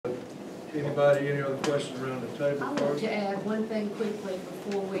Anybody, any other questions around the table? I want to add one thing quickly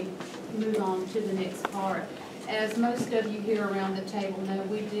before we move on to the next part. As most of you here around the table know,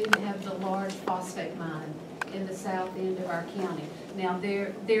 we do have the large phosphate mine in the south end of our county. Now,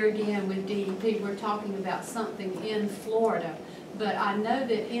 there again with DEP, we're talking about something in Florida. But I know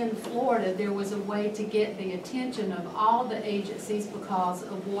that in Florida, there was a way to get the attention of all the agencies because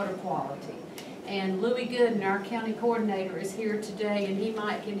of water quality. And Louis Gooden, our county coordinator, is here today, and he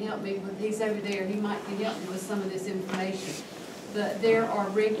can help me with, he's over there, he can help me with some of this information. But there are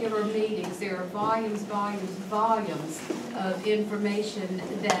regular meetings, there are volumes of information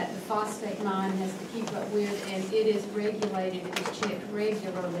that the phosphate mine has to keep up with, and it is regulated, it is checked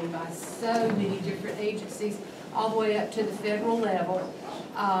regularly by so many different agencies, all the way up to the federal level.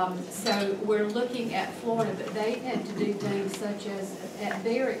 So we're looking at Florida, but they've had to do things such as, at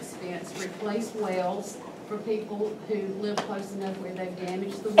their expense, replace wells for people who live close enough where they've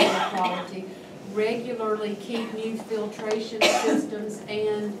damaged the water quality, regularly keep new filtration systems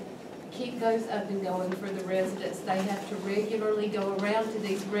and keep those up and going for the residents. They have to regularly go around to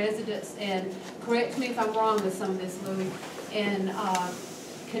these residents and, correct me if I'm wrong with some of this, Louis, and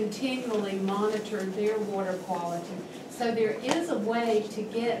continually monitor their water quality. So there is a way to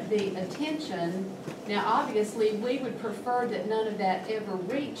get the attention. Now, obviously, we would prefer that none of that ever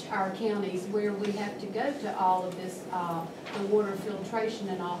reach our counties where we have to go to all of this, the water filtration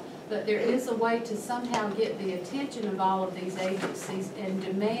and all. But there is a way to somehow get the attention of all of these agencies and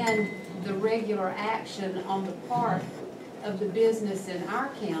demand the regular action on the part of the business in our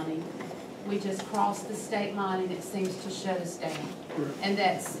county. We just crossed the state line and it seems to shut us down. And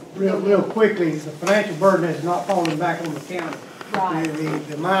that's... Real quickly, the financial burden has not fallen back on the county. Right.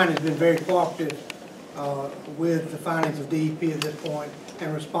 The mine has been very cooperative with the findings of DEP at this point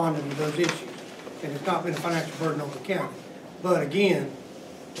and responding to those issues. And it's not been a financial burden on the county. But again,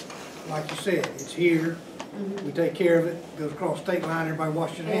 like you said, it's here. We take care of it, goes across state line, everybody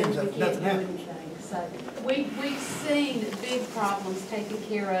washes their hands up, nothing happens. So we've seen big problems taken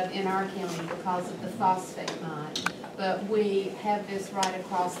care of in our county because of the phosphate mine. But we have this right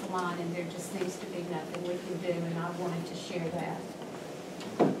across the line and there just seems to be nothing we can do, and I wanted to share that.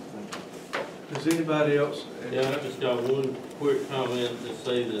 Does anybody else? Yeah, I just got one quick comment to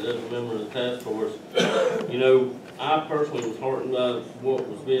say that as a member of the task force, you know, I personally was heartened by what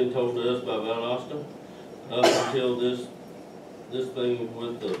was being told to us by Valdosta up until this thing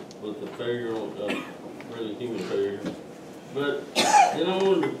with the failure on really human failure. But then I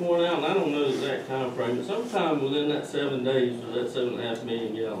wanted to point out, and I don't know the exact time frame, but sometime within that 7 days was that 7.5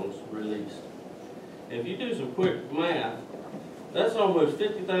 million gallons released. And if you do some quick math, that's almost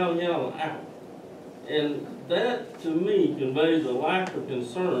 50,000 gallons out. And that, to me, conveys a lack of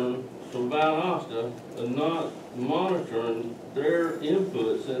concern from Valdosta of not monitoring their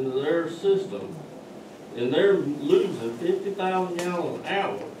inputs into their system. And they're losing 50,000 gallons an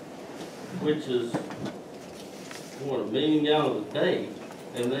hour, which is, what, 1 million gallons a day,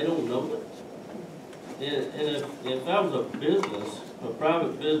 and they don't know it. And if I was a business, a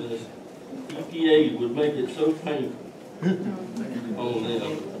private business, EPA would make it so painful on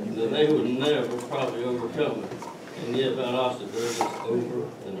them that they would never probably overcome it. And yet Valdosta does this over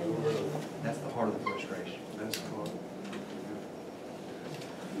and over and over. That's the heart of the frustration. That's hard.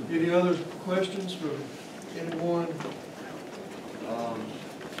 Any other questions from anyone?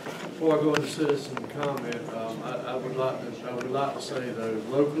 Before I go into citizen comment, I would like to say though,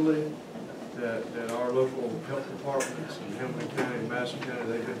 locally, that our local health departments in Hamilton County and Madison County,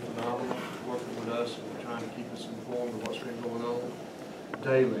 they've been phenomenal working with us and trying to keep us informed of what's been going on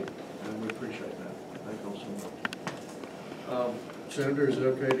daily, and we appreciate that. Thank you all so much. Senator, is it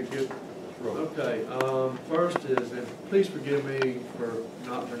okay to get? Okay. First is, and please forgive me for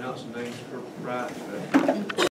not pronouncing names right, but